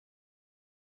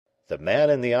The Man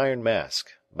in the Iron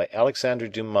Mask, by Alexandre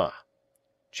Dumas.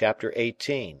 Chapter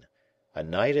 18. A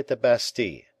Night at the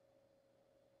Bastille.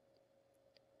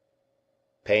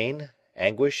 Pain,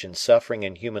 anguish, and suffering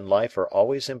in human life are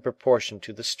always in proportion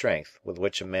to the strength with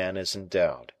which a man is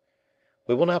endowed.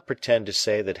 We will not pretend to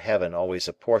say that Heaven always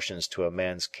apportions to a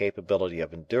man's capability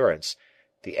of endurance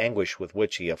the anguish with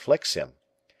which he afflicts him,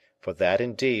 for that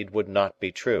indeed would not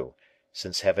be true,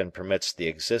 since Heaven permits the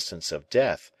existence of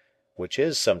death, which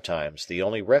is sometimes the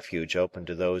only refuge open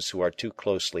to those who are too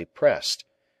closely pressed,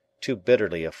 too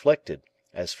bitterly afflicted,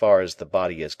 as far as the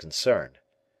body is concerned.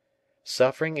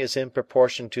 Suffering is in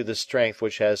proportion to the strength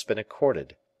which has been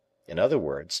accorded. In other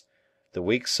words, the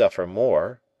weak suffer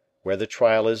more, where the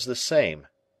trial is the same,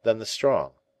 than the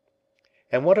strong.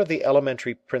 And what are the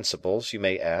elementary principles, you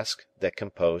may ask, that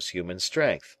compose human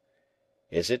strength?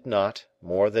 Is it not,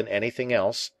 more than anything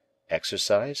else,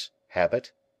 exercise,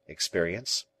 habit,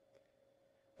 experience?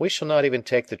 We shall not even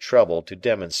take the trouble to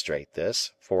demonstrate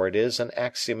this, for it is an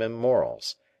axiom in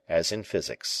morals, as in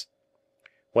physics.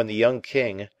 When the young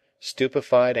king,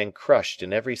 stupefied and crushed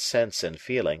in every sense and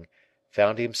feeling,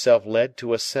 found himself led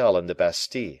to a cell in the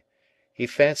Bastille, he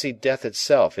fancied death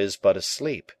itself is but a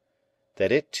sleep,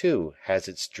 that it too has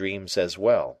its dreams as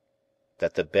well,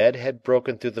 that the bed had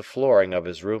broken through the flooring of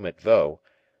his room at Vaux,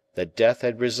 that death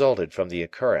had resulted from the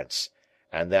occurrence,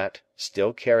 and that,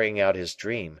 still carrying out his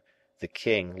dream, the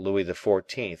king, Louis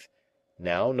XIV.,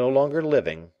 now no longer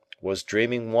living, was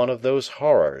dreaming one of those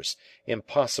horrors,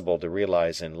 impossible to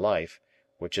realize in life,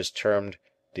 which is termed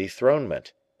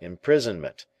dethronement,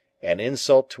 imprisonment, and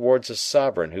insult towards a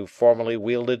sovereign who formerly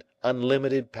wielded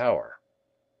unlimited power.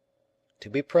 To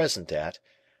be present at,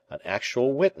 an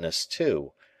actual witness,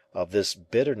 too, of this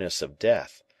bitterness of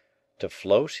death, to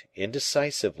float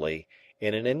indecisively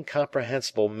in an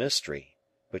incomprehensible mystery,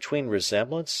 between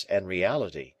resemblance and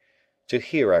reality, to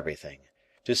hear everything,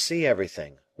 to see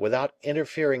everything, without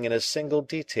interfering in a single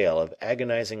detail of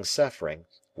agonizing suffering,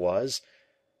 was,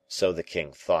 so the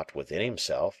king thought within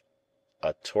himself,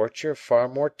 a torture far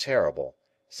more terrible,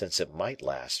 since it might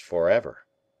last forever.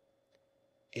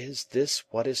 "Is this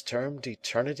what is termed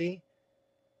eternity?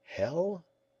 Hell?"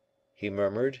 he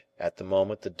murmured, at the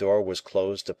moment the door was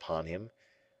closed upon him,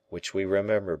 which we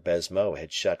remember Baisemeaux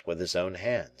had shut with his own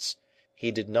hands.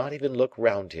 He did not even look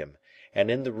round him,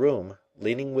 and in the room,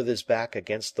 leaning with his back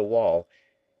against the wall,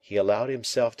 he allowed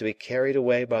himself to be carried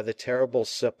away by the terrible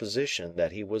supposition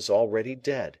that he was already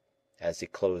dead, as he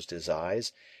closed his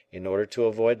eyes, in order to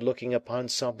avoid looking upon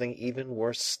something even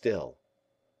worse still.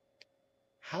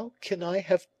 "How can I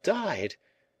have died?"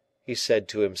 he said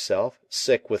to himself,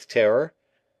 sick with terror.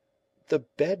 "The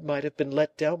bed might have been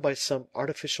let down by some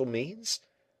artificial means?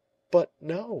 But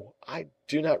no, I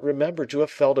do not remember to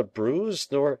have felt a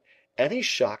bruise, nor any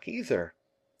shock either.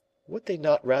 Would they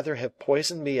not rather have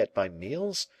poisoned me at my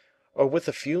meals, or with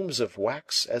the fumes of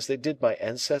wax, as they did my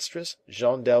ancestress,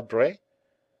 Jeanne d'Albret?"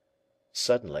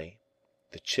 Suddenly,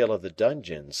 the chill of the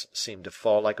dungeons seemed to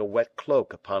fall like a wet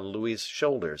cloak upon Louis's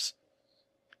shoulders.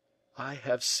 "I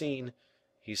have seen,"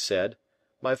 he said,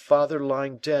 "my father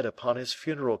lying dead upon his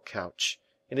funeral couch,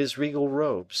 in his regal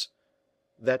robes.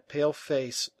 That pale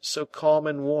face, so calm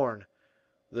and worn,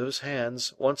 those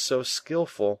hands, once so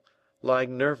skillful,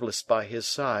 lying nerveless by his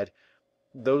side,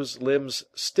 those limbs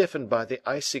stiffened by the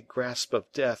icy grasp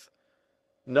of death,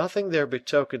 nothing there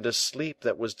betokened a sleep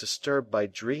that was disturbed by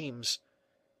dreams.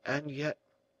 And yet,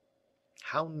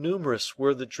 how numerous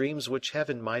were the dreams which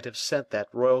Heaven might have sent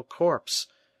that royal corpse,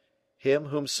 him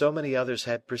whom so many others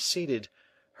had preceded,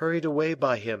 hurried away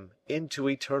by him into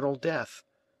eternal death.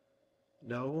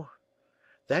 No,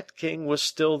 that king was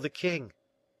still the king.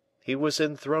 He was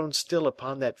enthroned still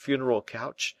upon that funeral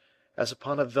couch, as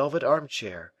upon a velvet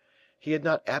armchair. He had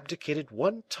not abdicated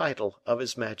one title of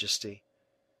his majesty.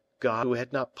 God, who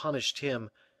had not punished him,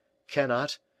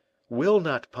 cannot, will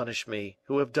not punish me,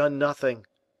 who have done nothing."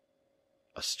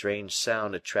 A strange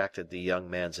sound attracted the young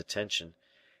man's attention.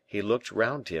 He looked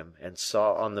round him, and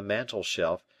saw on the mantel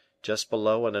shelf, just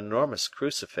below an enormous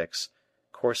crucifix,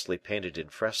 coarsely painted in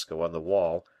fresco on the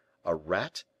wall, a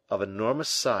rat of enormous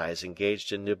size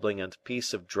engaged in nibbling a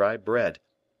piece of dry bread,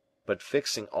 but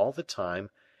fixing all the time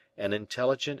an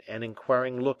intelligent and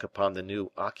inquiring look upon the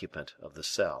new occupant of the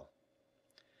cell.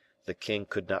 The king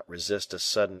could not resist a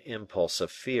sudden impulse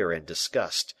of fear and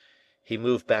disgust. He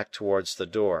moved back towards the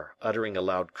door, uttering a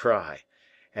loud cry,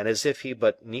 and as if he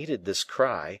but needed this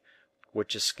cry,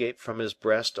 which escaped from his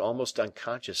breast almost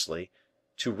unconsciously,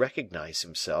 to recognize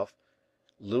himself,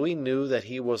 Louis knew that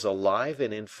he was alive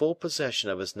and in full possession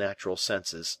of his natural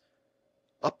senses.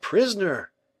 "A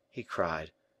prisoner!" he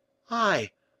cried.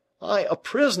 "I, a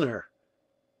prisoner!"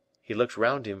 He looked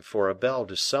round him for a bell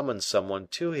to summon someone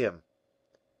to him.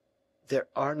 "There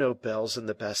are no bells in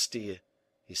the Bastille,"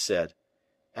 he said,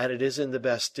 "and it is in the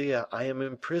Bastille I am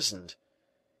imprisoned.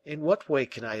 In what way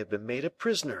can I have been made a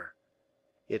prisoner?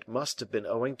 It must have been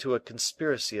owing to a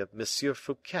conspiracy of M.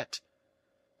 Fouquet.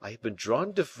 I have been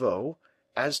drawn to Vaux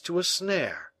as to a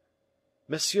snare.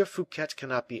 M. Fouquet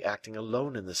cannot be acting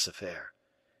alone in this affair.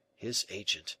 His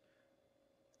agent.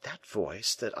 That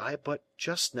voice that I but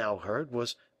just now heard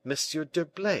was M.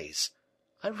 d'Herblay's.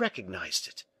 I recognized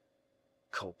it.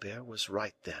 Colbert was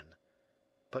right, then.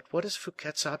 But what is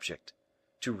Fouquet's object?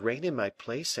 To reign in my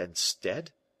place and stead?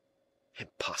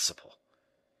 Impossible!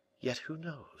 Yet who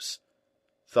knows?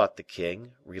 Thought the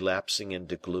king, relapsing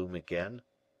into gloom again.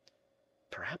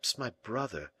 Perhaps my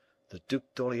brother, the Duc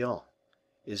d'Orleans,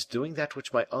 is doing that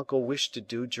which my uncle wished to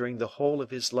do during the whole of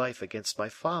his life against my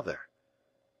father.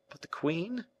 But the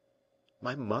queen?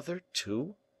 My mother,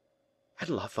 too? And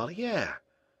La Valliere?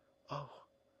 Oh,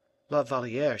 La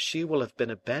Valliere, she will have been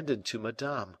abandoned to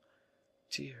Madame.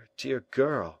 Dear, dear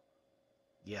girl.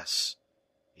 Yes,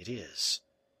 it is.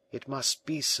 It must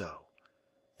be so.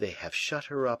 They have shut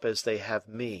her up as they have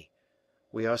me.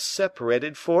 We are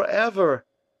separated forever.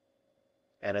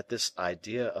 And at this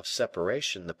idea of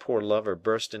separation the poor lover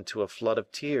burst into a flood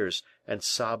of tears and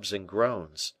sobs and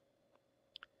groans.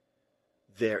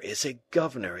 "There is a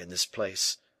governor in this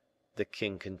place," the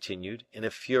king continued, in a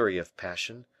fury of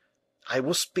passion. "I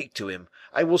will speak to him.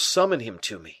 I will summon him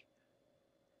to me."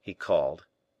 He called.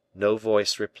 No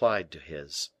voice replied to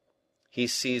his. He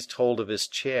seized hold of his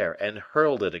chair and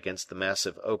hurled it against the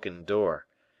massive oaken door.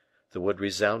 The wood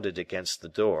resounded against the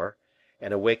door,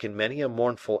 and awakened many a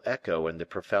mournful echo in the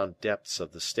profound depths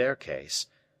of the staircase,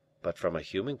 but from a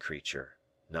human creature,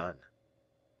 none.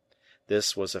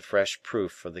 This was a fresh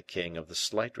proof for the king of the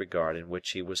slight regard in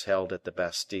which he was held at the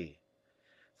Bastille.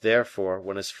 Therefore,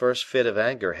 when his first fit of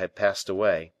anger had passed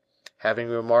away, having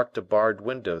remarked a barred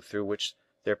window through which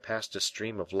there passed a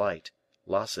stream of light,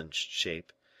 lozenge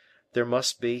shape, there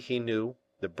must be, he knew,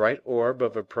 the bright orb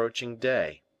of approaching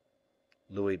day.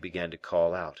 Louis began to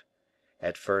call out,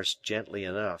 at first gently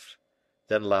enough,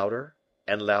 then louder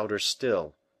and louder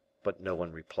still, but no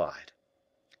one replied.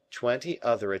 20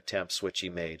 other attempts which he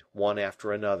made, one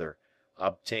after another,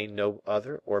 obtained no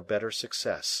other or better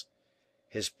success.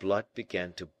 His blood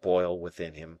began to boil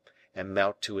within him, and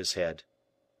mount to his head.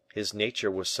 His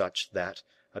nature was such that,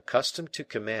 accustomed to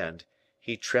command,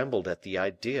 he trembled at the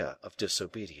idea of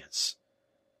disobedience.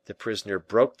 The prisoner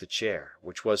broke the chair,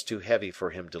 which was too heavy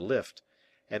for him to lift,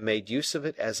 and made use of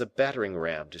it as a battering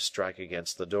ram to strike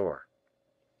against the door.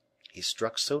 He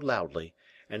struck so loudly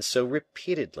and so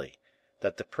repeatedly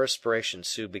that the perspiration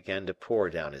soon began to pour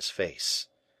down his face.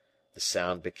 The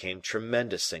sound became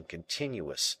tremendous and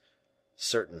continuous.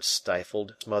 Certain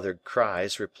stifled, smothered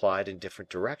cries replied in different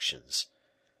directions.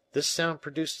 This sound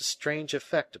produced a strange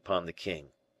effect upon the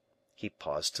king. He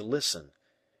paused to listen.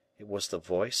 It was the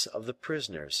voice of the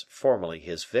prisoners, formerly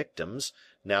his victims,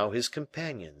 now his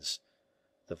companions.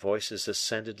 The voices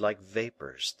ascended like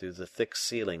vapors through the thick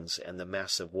ceilings and the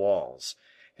massive walls,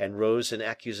 and rose in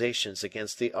accusations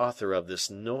against the author of this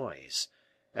noise,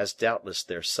 as doubtless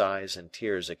their sighs and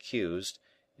tears accused,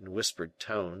 in whispered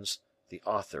tones, the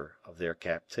author of their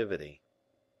captivity.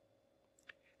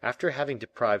 After having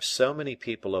deprived so many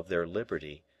people of their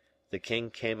liberty, the king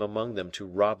came among them to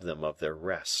rob them of their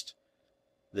rest.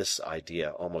 This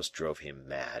idea almost drove him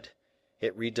mad.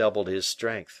 It redoubled his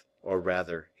strength, or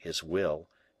rather his will,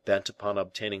 bent upon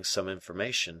obtaining some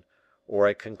information, or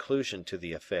a conclusion to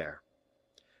the affair.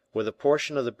 With a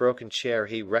portion of the broken chair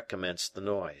he recommenced the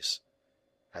noise.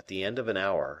 At the end of an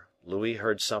hour, Louis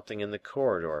heard something in the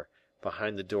corridor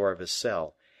behind the door of his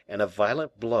cell, and a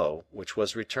violent blow, which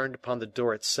was returned upon the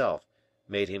door itself,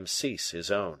 made him cease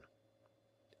his own.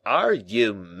 "Are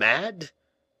you mad?"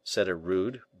 said a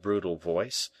rude, brutal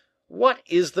voice. "What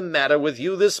is the matter with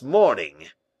you this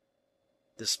morning?"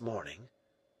 "This morning?"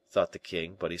 thought the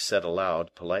king, but he said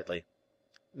aloud, politely,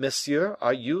 "Monsieur,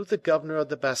 are you the governor of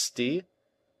the Bastille?"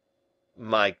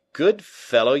 "My good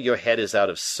fellow, your head is out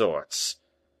of sorts,"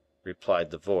 replied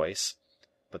the voice,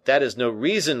 "but that is no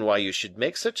reason why you should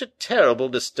make such a terrible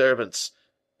disturbance.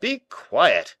 Be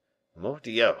quiet,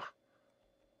 mordieu!"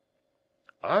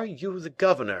 "Are you the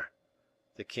governor?"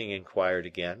 the king inquired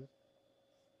again.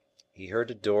 He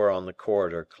heard a door on the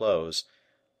corridor close.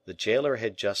 The jailer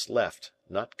had just left,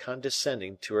 not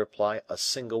condescending to reply a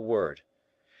single word.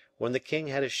 When the king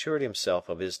had assured himself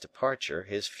of his departure,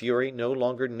 his fury no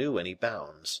longer knew any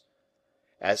bounds.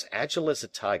 As agile as a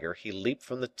tiger, he leaped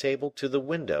from the table to the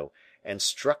window, and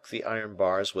struck the iron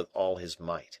bars with all his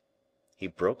might. He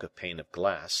broke a pane of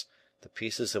glass, the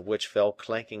pieces of which fell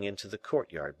clanking into the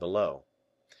courtyard below.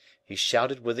 He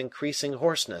shouted with increasing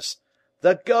hoarseness,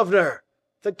 "The governor!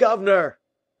 The governor!"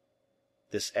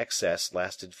 This excess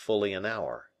lasted fully an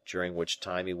hour, during which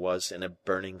time he was in a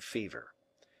burning fever.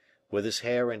 With his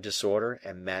hair in disorder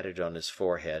and matted on his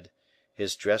forehead,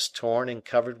 his dress torn and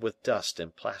covered with dust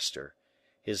and plaster,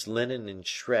 his linen in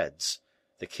shreds,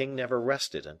 the king never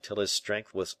rested until his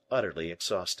strength was utterly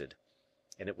exhausted,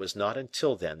 and it was not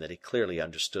until then that he clearly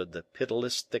understood the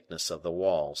pitiless thickness of the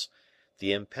walls,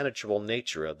 the impenetrable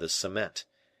nature of the cement,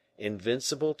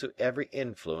 invincible to every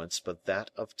influence but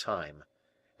that of time,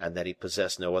 and that he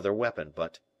possessed no other weapon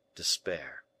but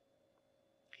despair.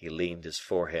 He leaned his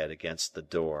forehead against the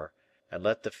door, and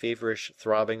let the feverish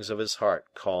throbbings of his heart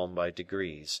calm by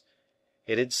degrees.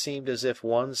 It had seemed as if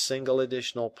one single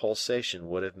additional pulsation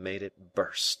would have made it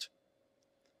burst.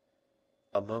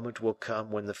 "A moment will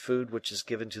come when the food which is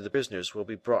given to the prisoners will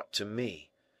be brought to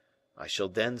me. I shall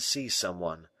then see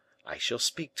someone, I shall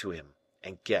speak to him,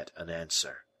 and get an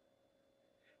answer."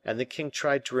 And the king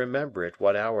tried to remember at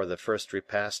what hour the first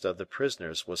repast of the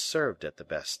prisoners was served at the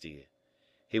Bastille.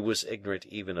 He was ignorant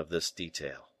even of this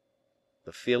detail.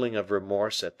 The feeling of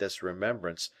remorse at this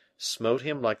remembrance smote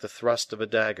him like the thrust of a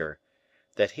dagger.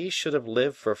 That he should have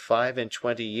lived for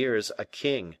 25 years a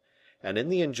king, and in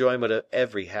the enjoyment of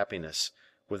every happiness,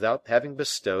 without having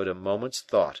bestowed a moment's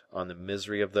thought on the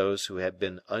misery of those who had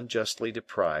been unjustly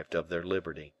deprived of their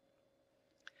liberty.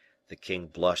 The king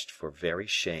blushed for very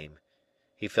shame.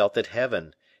 He felt that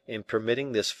Heaven, in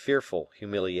permitting this fearful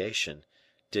humiliation,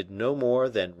 did no more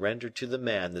than render to the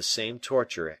man the same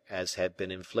torture as had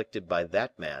been inflicted by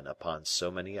that man upon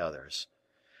so many others.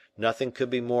 Nothing could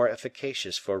be more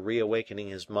efficacious for reawakening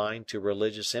his mind to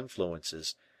religious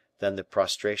influences than the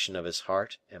prostration of his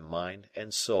heart and mind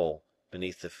and soul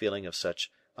beneath the feeling of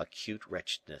such acute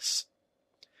wretchedness.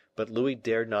 But Louis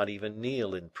dared not even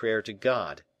kneel in prayer to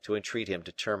God to entreat him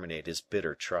to terminate his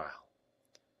bitter trial.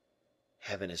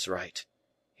 "Heaven is right,"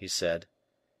 he said.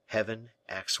 "Heaven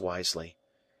acts wisely.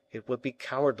 It would be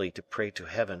cowardly to pray to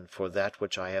Heaven for that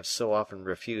which I have so often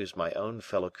refused my own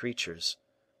fellow creatures."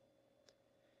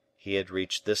 He had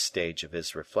reached this stage of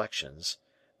his reflections,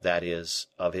 that is,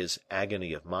 of his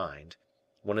agony of mind,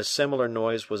 when a similar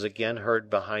noise was again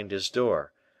heard behind his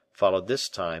door, followed this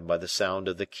time by the sound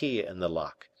of the key in the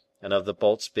lock, and of the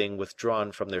bolts being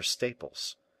withdrawn from their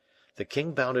staples. The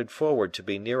king bounded forward to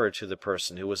be nearer to the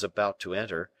person who was about to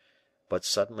enter, but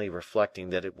suddenly reflecting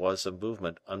that it was a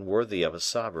movement unworthy of a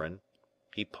sovereign,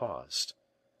 he paused,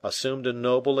 assumed a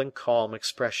noble and calm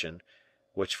expression,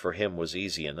 which for him was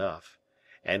easy enough,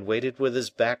 and waited with his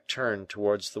back turned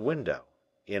towards the window,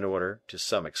 in order, to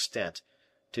some extent,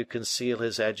 to conceal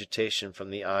his agitation from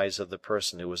the eyes of the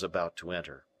person who was about to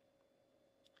enter.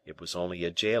 It was only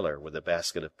a jailer with a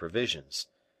basket of provisions.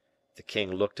 The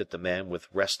king looked at the man with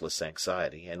restless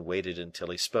anxiety, and waited until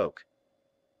he spoke.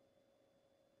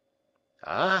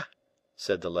 "Ah,"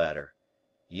 said the latter,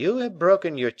 "you have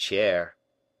broken your chair.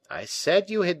 I said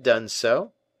you had done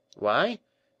so. Why,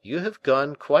 you have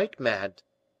gone quite mad."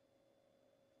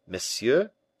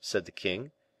 "Monsieur," said the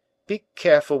king, "be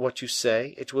careful what you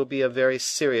say; it will be a very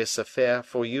serious affair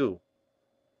for you."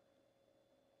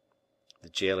 The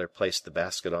jailer placed the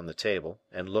basket on the table,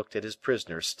 and looked at his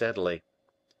prisoner steadily.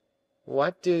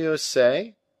 "What do you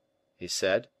say?" he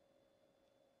said.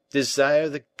 "Desire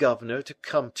the governor to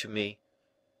come to me,"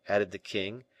 added the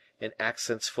king, in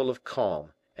accents full of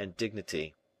calm and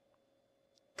dignity.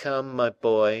 "Come, my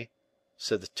boy,"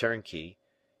 said the turnkey,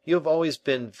 "you have always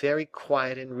been very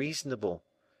quiet and reasonable,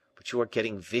 but you are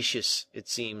getting vicious, it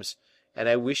seems, and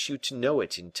I wish you to know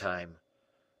it in time.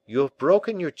 You have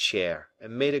broken your chair,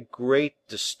 and made a great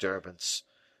disturbance.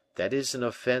 That is an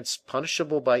offense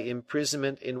punishable by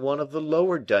imprisonment in one of the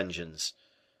lower dungeons.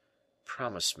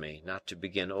 Promise me not to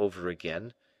begin over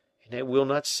again, and I will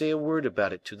not say a word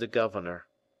about it to the governor."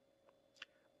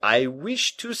 "I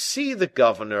wish to see the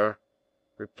governor,"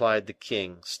 replied the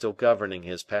king, still governing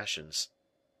his passions.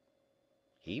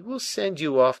 "He will send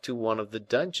you off to one of the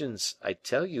dungeons, I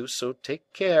tell you, so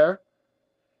take care."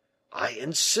 "I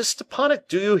insist upon it,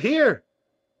 do you hear?"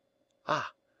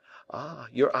 "Ah,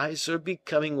 your eyes are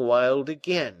becoming wild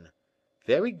again.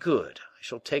 Very good, I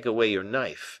shall take away your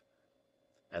knife."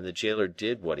 And the jailer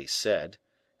did what he said,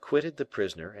 quitted the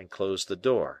prisoner, and closed the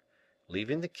door,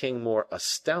 leaving the king more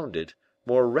astounded,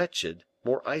 more wretched,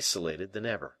 more isolated than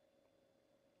ever.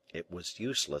 It was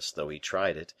useless, though he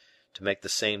tried it, to make the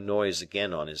same noise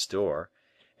again on his door,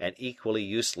 and equally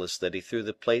useless that he threw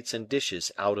the plates and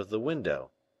dishes out of the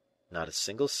window. Not a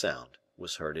single sound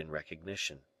was heard in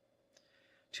recognition.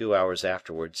 2 hours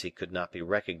afterwards he could not be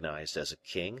recognized as a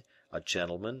king, a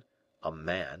gentleman, a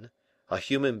man, a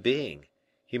human being,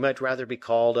 he might rather be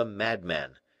called a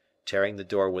madman, tearing the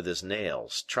door with his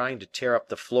nails, trying to tear up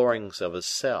the floorings of his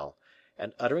cell,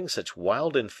 and uttering such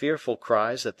wild and fearful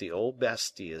cries that the old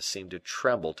Bastille seemed to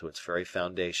tremble to its very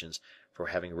foundations for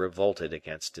having revolted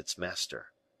against its master.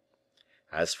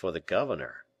 As for the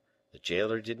governor, the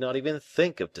jailer did not even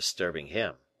think of disturbing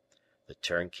him. The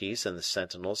turnkeys and the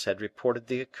sentinels had reported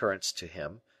the occurrence to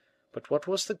him, but what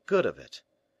was the good of it?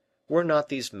 Were not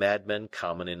these madmen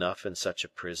common enough in such a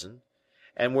prison,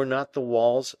 and were not the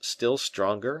walls still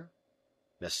stronger?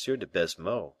 M. de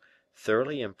Baisemeaux,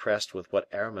 thoroughly impressed with what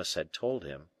Aramis had told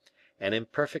him, and in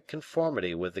perfect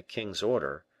conformity with the king's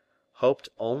order, hoped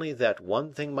only that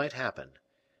one thing might happen,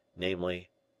 namely,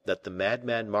 that the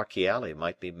madman Marchiali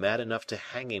might be mad enough to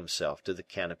hang himself to the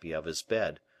canopy of his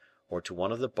bed, or to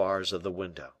one of the bars of the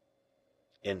window.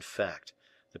 In fact,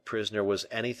 the prisoner was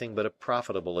anything but a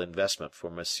profitable investment for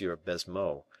M.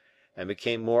 Baisemeaux, and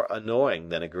became more annoying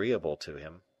than agreeable to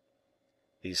him.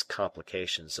 These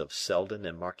complications of Seldon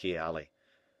and Marchiali,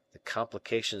 the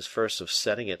complications first of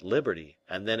setting at liberty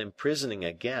and then imprisoning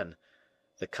again,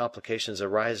 the complications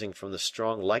arising from the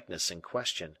strong likeness in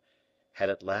question, had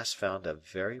at last found a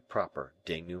very proper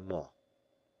denouement.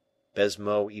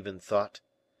 Baisemeaux even thought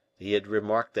he had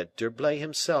remarked that D'Herblay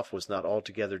himself was not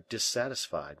altogether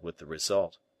dissatisfied with the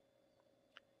result.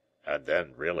 "And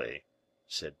then, really,"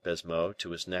 said Baisemeaux to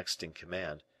his next in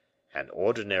command, "an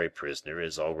ordinary prisoner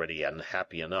is already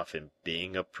unhappy enough in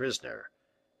being a prisoner.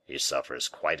 He suffers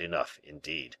quite enough,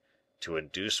 indeed, to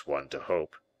induce one to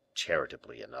hope,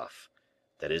 charitably enough,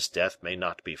 that his death may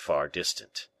not be far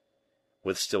distant.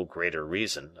 With still greater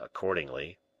reason,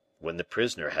 accordingly, when the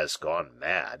prisoner has gone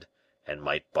mad, and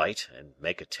might bite and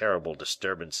make a terrible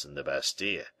disturbance in the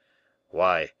Bastille,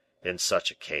 why, in such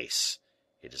a case,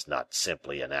 it is not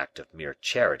simply an act of mere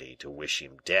charity to wish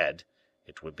him dead,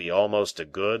 it would be almost a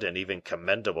good and even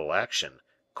commendable action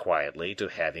quietly to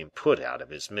have him put out of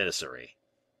his misery."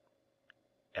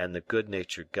 And the good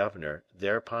natured governor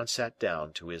thereupon sat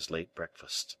down to his late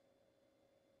breakfast.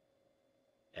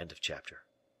 Chapter